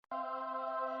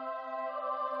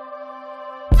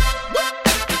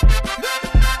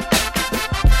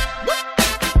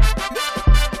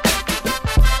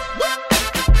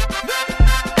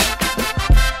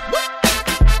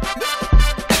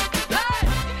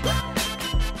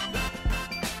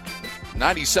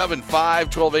97.5,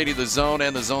 1280 The Zone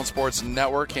and the Zone Sports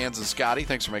Network. Hans and Scotty,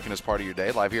 thanks for making us part of your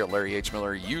day. Live here at Larry H.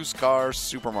 Miller Used Car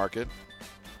Supermarket.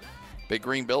 Big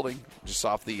green building, just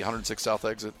off the 106 South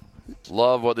exit.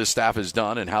 Love what this staff has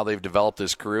done and how they've developed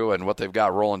this crew and what they've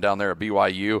got rolling down there at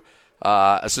BYU.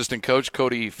 Assistant coach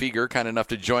Cody Fueger, kind enough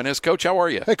to join us. Coach, how are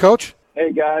you? Hey, Coach.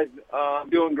 Hey, guys. I'm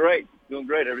doing great.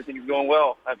 Everything's going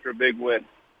well after a big win.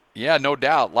 Yeah, no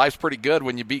doubt. Life's pretty good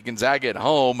when you beat Gonzaga at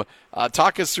home.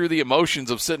 Talk us through the emotions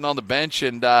of sitting on the bench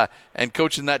and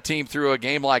coaching that team through a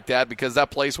game like that, because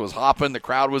that place was hopping, the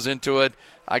crowd was into it.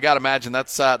 I got to imagine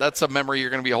that's a memory you're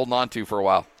going to be holding on to for a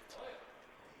while.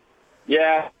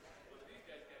 Yeah.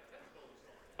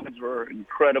 Were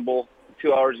incredible.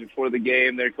 2 hours before the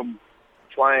game, they come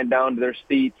flying down to their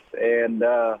seats, and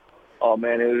oh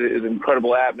man, it was an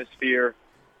incredible atmosphere.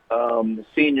 The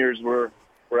seniors were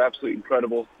absolutely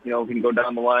incredible. You know, we can go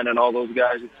down the line on all those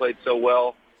guys who played so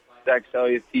well. Zach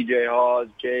Sellius, TJ Hawes,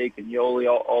 Jake, and Yoli,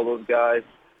 all those guys.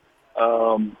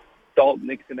 Dalton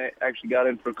Nixon actually got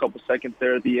in for a couple seconds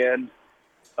there at the end.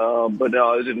 But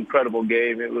no, it was an incredible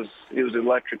game. It was an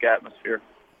electric atmosphere.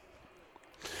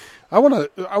 I want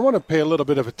to pay a little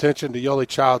bit of attention to Yoli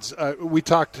Childs. We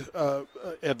talked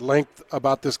at length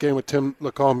about this game with Tim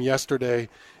Lacombe yesterday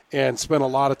and spent a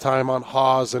lot of time on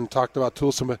Hawes and talked about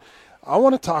Toulson. But I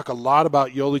want to talk a lot about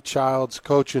Yoli Childs,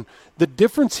 Coach, and the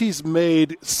difference he's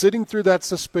made sitting through that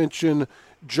suspension,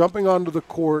 jumping onto the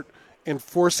court, and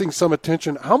forcing some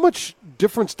attention. How much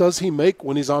difference does he make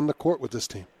when he's on the court with this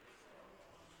team?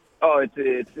 Oh,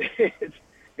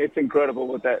 it's incredible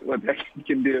what that kid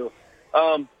can do.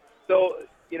 So,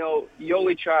 you know,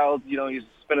 Yoli Childs, you know, he's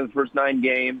spent the first 9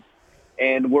 games,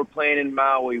 and we're playing in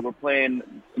Maui. We're playing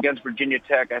against Virginia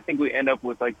Tech. I think we end up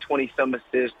with like 20-some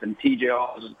assists, and TJ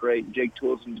Hawes is great, and Jake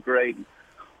Toulson's great.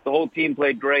 The whole team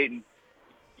played great, and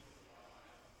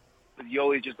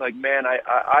Yoli's just like, man,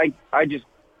 I just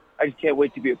can't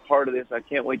wait to be a part of this. I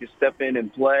can't wait to step in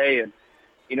and play. And,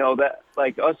 you know, that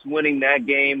like us winning that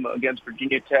game against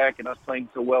Virginia Tech and us playing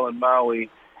so well in Maui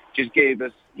just gave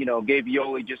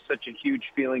Yoli just such a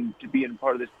huge feeling to being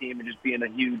part of this team and just being a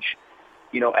huge,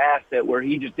 you know, asset where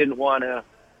he just didn't want to,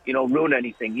 you know, ruin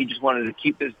anything. He just wanted to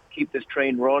keep this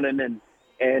train running,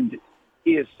 and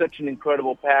he is such an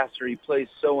incredible passer. He plays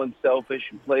so unselfish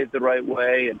and plays the right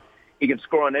way, and he can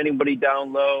score on anybody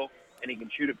down low, and he can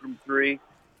shoot it from 3.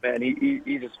 Man,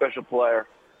 he's a special player.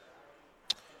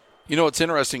 You know, it's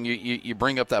interesting you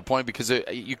bring up that point, because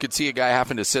you could see a guy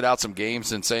having to sit out some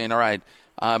games and saying, all right,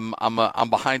 I'm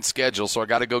behind schedule, so I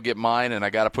got to go get mine, and I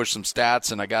got to push some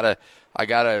stats, and I got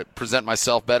to present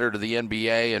myself better to the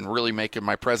NBA and really make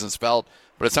my presence felt.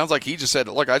 But it sounds like he just said,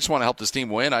 look, I just want to help this team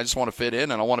win. I just want to fit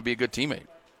in, and I want to be a good teammate.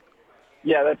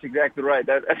 Yeah, that's exactly right.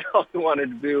 That's all he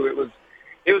wanted to do.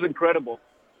 It was incredible.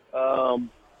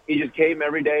 He just came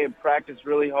every day and practiced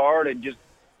really hard and just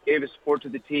gave his support to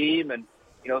the team. And,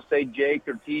 you know, say Jake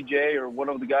or TJ or one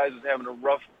of the guys was having a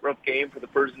rough game for the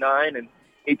first 9, and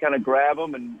he'd kind of grab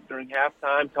him and during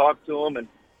halftime talk to him, and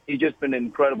he's just been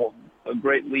incredible, a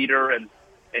great leader and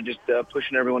just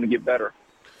pushing everyone to get better.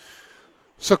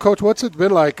 So, Coach, what's it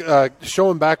been like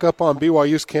showing back up on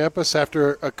BYU's campus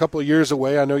after a couple of years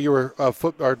away? I know you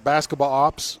were basketball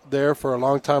ops there for a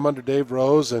long time under Dave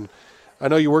Rose, and I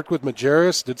know you worked with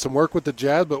Majerus, did some work with the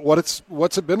Jazz, but what's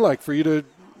it been like for you to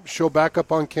show back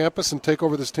up on campus and take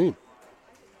over this team?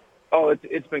 Oh,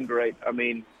 it's been great. I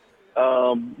mean,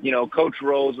 you know, Coach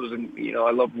Rose was, you know,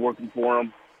 I loved working for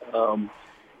him.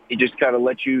 He just kind of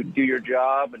let you do your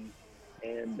job,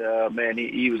 and man,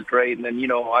 he was great. And then, you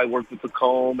know, I worked with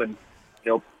Lacombe and,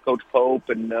 you know, Coach Pope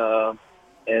and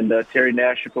Terry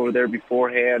Nashik over there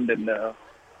beforehand. And,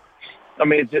 I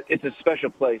mean, it's a special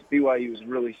place. BYU is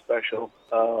really special.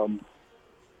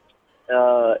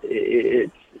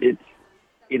 It's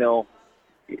you know,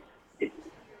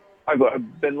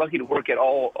 I've been lucky to work at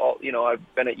all, you know, I've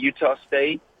been at Utah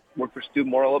State, worked for Stu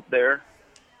Morrill up there.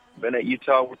 Been at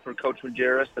Utah, worked for Coach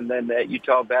Majerus, and then at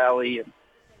Utah Valley. And,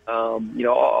 you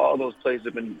know, all those places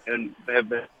have been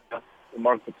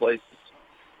remarkable places.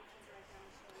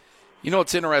 You know,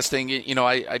 it's interesting. You know,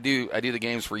 I do the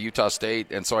games for Utah State,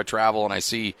 and so I travel and I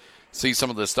see some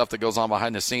of the stuff that goes on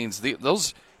behind the scenes.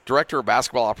 Those director of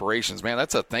basketball operations, man,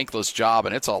 that's a thankless job,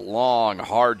 and it's a long,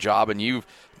 hard job. And you've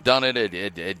done it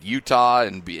at Utah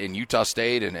and Utah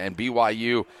State and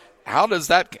BYU. How did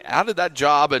that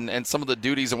job and some of the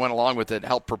duties that went along with it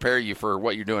help prepare you for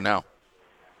what you're doing now?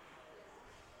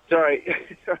 Sorry.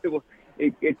 Well,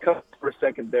 it cut for a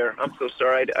second there. I'm so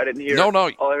sorry. I didn't hear. No.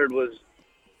 All I heard was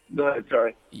Go ahead.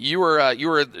 Sorry. You were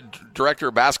a director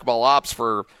of basketball ops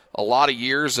for a lot of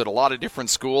years at a lot of different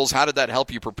schools. How did that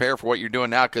help you prepare for what you're doing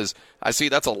now? Because I see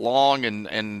that's a long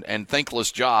and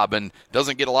thankless job and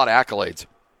doesn't get a lot of accolades.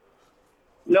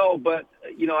 No, but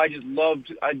I just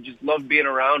loved being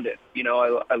around it.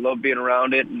 I love being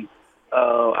around it, and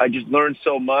I just learned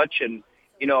so much. And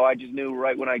I just knew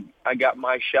right when I got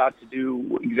my shot to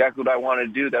do exactly what I wanted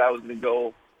to do that I was going to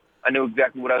go. I knew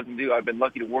exactly what I was going to do. I've been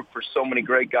lucky to work for so many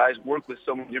great guys, work with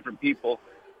so many different people.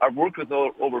 I've worked with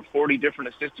over 40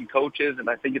 different assistant coaches, and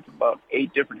I think it's about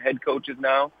 8 different head coaches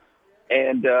now.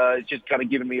 And it's just kind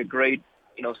of given me a great,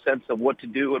 sense of what to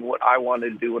do and what I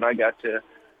wanted to do when I got to,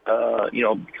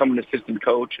 become an assistant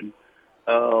coach. And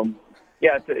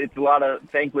it's a lot of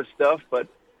thankless stuff, but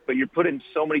you're put in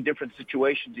so many different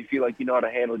situations. You feel like you know how to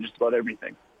handle just about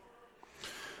everything.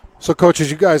 So, Coach, as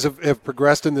you guys have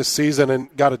progressed in this season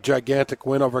and got a gigantic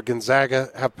win over Gonzaga,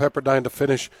 have Pepperdine to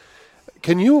finish,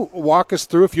 can you walk us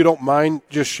through, if you don't mind,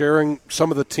 just sharing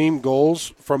some of the team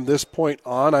goals from this point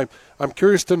on? I'm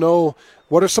curious to know,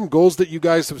 what are some goals that you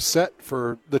guys have set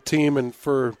for the team and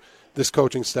for this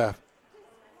coaching staff?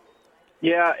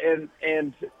 Yeah,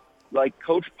 and like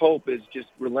Coach Pope is just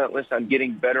relentless on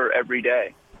getting better every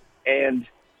day. And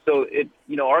so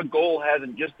our goal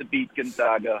hasn't just to beat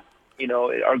Gonzaga.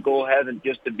 Our goal hasn't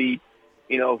just to beat,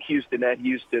 Houston at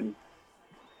Houston.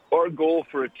 Our goal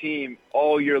for a team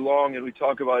all year long, and we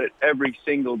talk about it every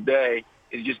single day,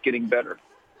 is just getting better.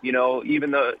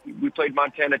 Even though we played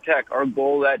Montana Tech, our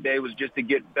goal that day was just to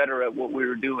get better at what we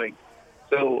were doing.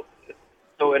 So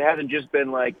it hasn't just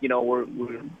been like,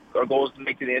 our goal is to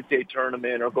make it to the NCAA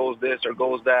tournament, our goal is this, our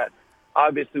goal is that.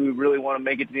 Obviously, we really want to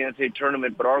make it to the NCAA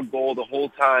tournament, but our goal the whole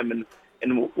time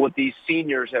and what these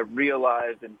seniors have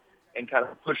realized and kind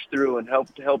of pushed through and help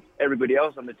everybody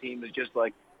else on the team is just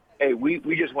like, hey, we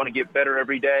just want to get better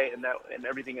every day, and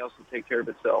everything else will take care of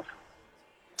itself.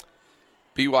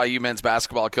 BYU men's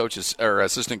basketball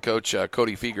assistant coach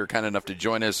Cody Fueger, kind enough to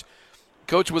join us.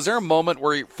 Coach, was there a moment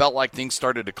where you felt like things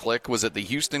started to click? Was it the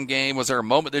Houston game? Was there a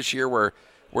moment this year where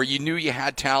you knew you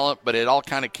had talent, but it all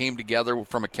kind of came together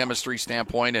from a chemistry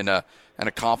standpoint and a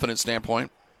confidence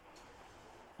standpoint?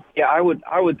 Yeah, I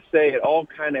would say it all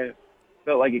kind of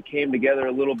felt like it came together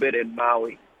a little bit in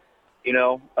Maui.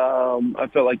 I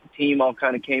felt like the team all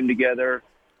kind of came together,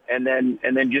 and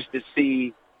then just to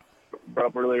see, brought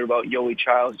up earlier about Yoli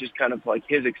Childs, just kind of like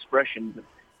his expressions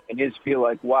and his feel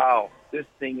like, wow, this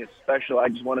thing is special. I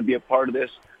just want to be a part of this.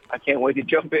 I can't wait to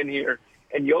jump in here.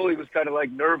 And Yoli was kind of like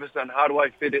nervous on how do I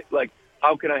fit it, like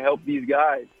how can I help these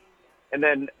guys? And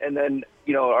then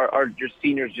our just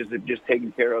seniors just have just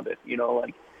taken care of it.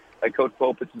 Like Coach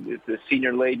Pope, it's a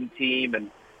senior laden team,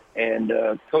 and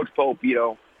Coach Pope,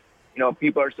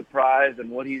 people are surprised and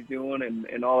what he's doing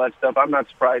and all that stuff. I'm not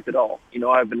surprised at all.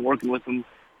 I've been working with him.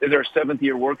 This is our 7th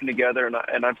year working together,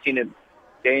 and I've seen it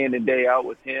day in and day out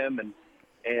with him.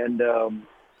 I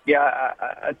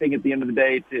think at the end of the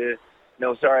day,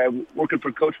 I'm working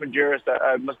for Coach Majerus.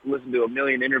 I must have listened to a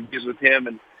million interviews with him,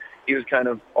 and he was kind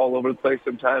of all over the place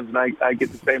sometimes, and I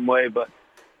get the same way. But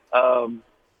I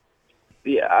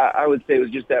would say it was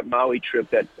just that Maui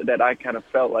trip that I kind of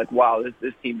felt like, wow,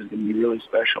 this team is going to be really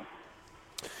special.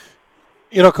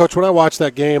 Coach, when I watched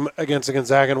that game against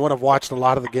Gonzaga, and when I've watched a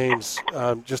lot of the games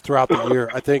just throughout the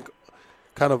year, I think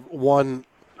kind of one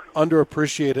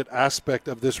underappreciated aspect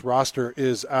of this roster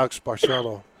is Alex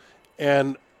Barcelo.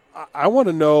 And I want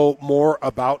to know more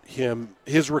about him,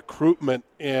 his recruitment,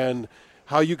 and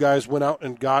how you guys went out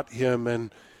and got him,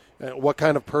 and what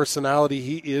kind of personality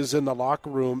he is in the locker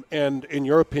room, and in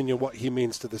your opinion, what he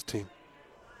means to this team.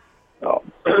 Oh,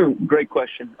 great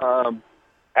question.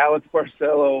 Alex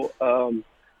Barcelo.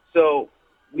 So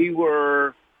we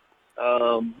were,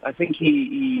 I think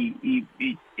he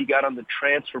got on the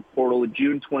transfer portal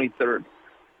June 23rd.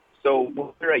 So when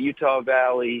we were at Utah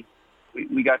Valley,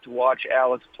 we got to watch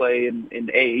Alex play in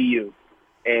AAU.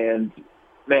 And,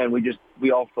 man,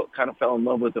 we all kind of fell in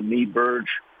love with him, me, Burge,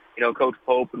 Coach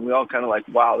Pope, and we all kind of like,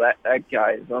 wow, that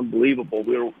guy is unbelievable.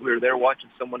 We were there watching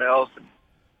someone else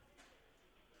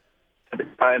at the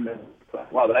time, and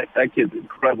wow, that kid's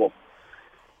incredible.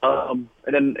 And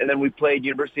then we played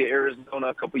University of Arizona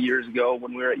a couple years ago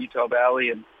when we were at Utah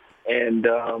Valley, and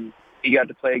he got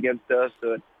to play against us.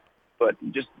 But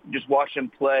just watch him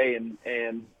play, and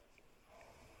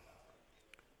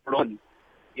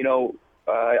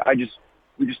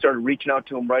we just started reaching out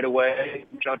to him right away.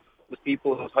 Reaching out to his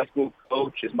people, his high school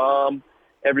coach, his mom,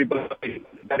 everybody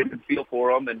got a good feel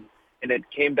for him, and it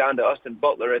came down to Austin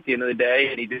Butler at the end of the day,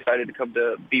 and he decided to come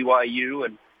to BYU,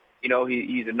 and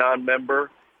he's a non-member.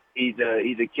 He's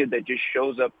a kid that just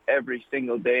shows up every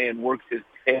single day and works his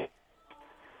And,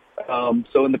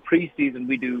 so in the preseason,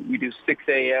 we do 6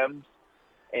 a.m.s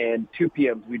and 2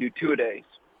 p.m.s. We do 2-a-days.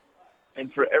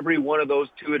 And for every one of those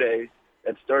 2-a-days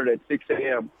that started at 6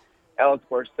 a.m., Alex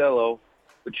Barcelo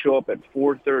would show up at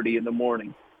 4:30 in the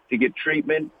morning to get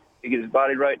treatment, to get his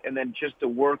body right, and then just to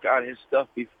work on his stuff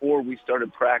before we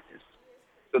started practice.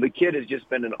 So the kid has just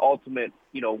been an ultimate,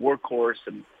 workhorse.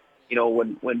 And,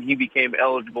 when he became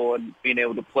eligible and being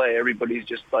able to play, everybody's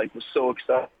just was so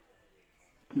excited.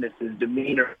 His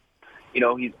demeanor,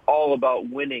 he's all about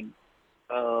winning.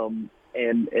 And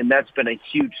that's been a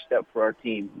huge step for our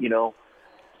team.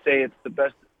 Say it's the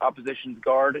best opposition's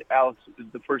guard, Alex is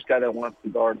the first guy that wants to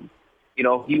guard him.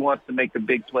 He wants to make the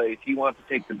big plays. He wants to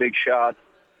take the big shots,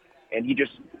 and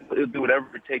he'll do whatever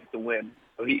it takes to win.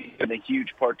 So he's been a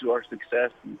huge part to our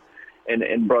success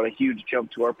and brought a huge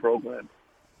jump to our program.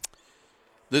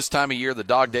 This time of year, the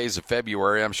dog days of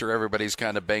February, I'm sure everybody's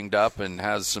kind of banged up and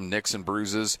has some nicks and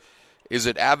bruises. Is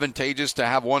it advantageous to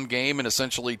have one game in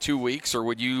essentially 2 weeks,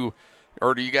 or do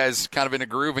you guys kind of in a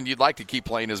groove and you'd like to keep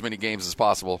playing as many games as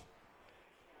possible?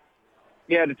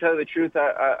 Yeah, to tell you the truth,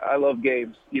 I love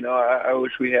games. I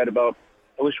wish we had about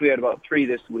 3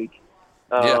 this week.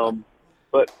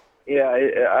 But yeah,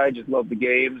 I just love the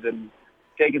games and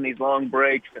taking these long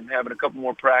breaks and having a couple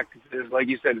more practices. Like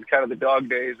you said, it's kind of the dog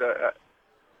days.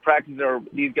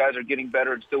 These guys are getting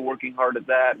better and still working hard at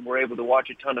that. And we're able to watch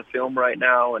a ton of film right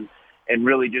now and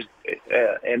really just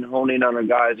and hone in on our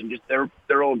guys and just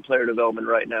their own player development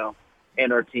right now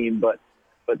and our team. But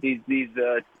these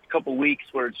couple weeks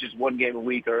where it's just one game a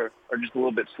week are just a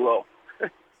little bit slow.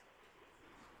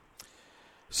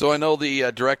 So I know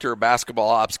the director of basketball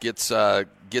ops gets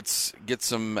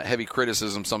some heavy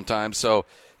criticism sometimes. So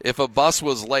if a bus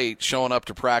was late showing up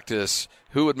to practice,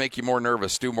 who would make you more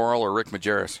nervous, Stu Morrill or Rick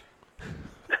Majerus?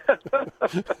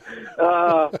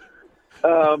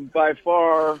 By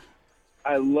far,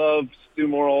 I love Stu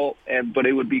Morrill, but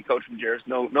it would be Coach Majerus.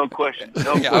 No question.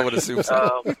 No question. I would assume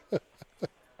so.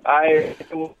 I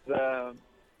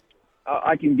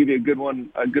can give you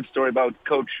a good story about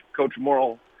Coach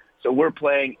Morrill. So we're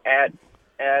playing at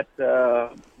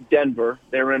Denver.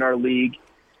 They're in our league,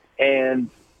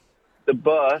 and the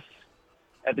bus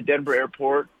at the Denver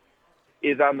airport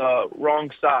is on the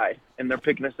wrong side, and they're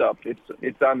picking us up.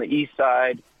 It's on the east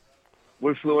side.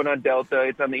 We flew in on Delta.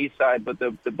 It's on the east side, but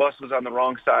the bus was on the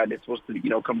wrong side. It's supposed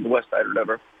to come to the west side or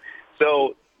whatever.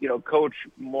 So Coach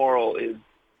Morrill is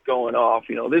going off.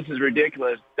 This is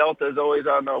ridiculous. Delta's always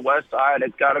on the west side.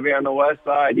 It's got to be on the west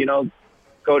side.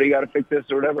 Cody, got to fix this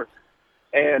or whatever.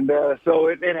 And so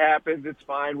it happens. It's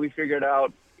fine. We figure it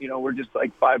out. We're just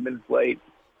 5 minutes late.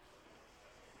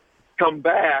 Come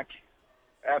back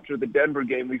after the Denver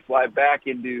game. We fly back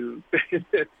into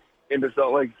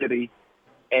Salt Lake City,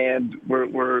 and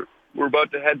we're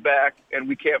about to head back, and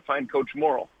we can't find Coach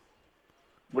Morrill.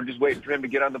 We're just waiting for him to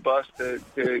get on the bus to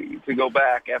go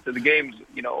back after the game's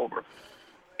over.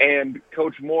 And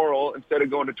Coach Morrill, instead of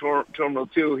going to Terminal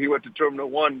 2, he went to Terminal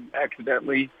 1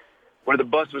 accidentally, where the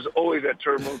bus was always at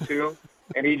Terminal 2.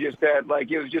 And he just had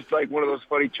it was just one of those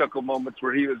funny chuckle moments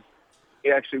where he was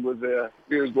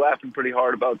laughing pretty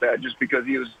hard about that, just because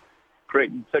he was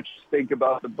creating such a stink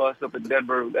about the bus up in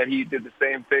Denver that he did the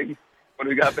same thing when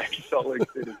we got back to Salt Lake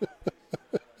City.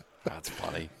 That's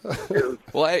funny.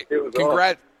 Well, hey,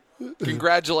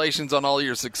 congratulations on all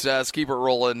your success. Keep it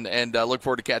rolling, and look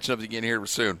forward to catching up again here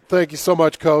soon. Thank you so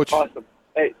much, Coach. Awesome.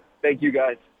 Hey, thank you,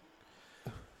 guys.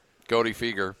 Cody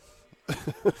Fueger,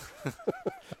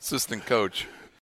 assistant coach.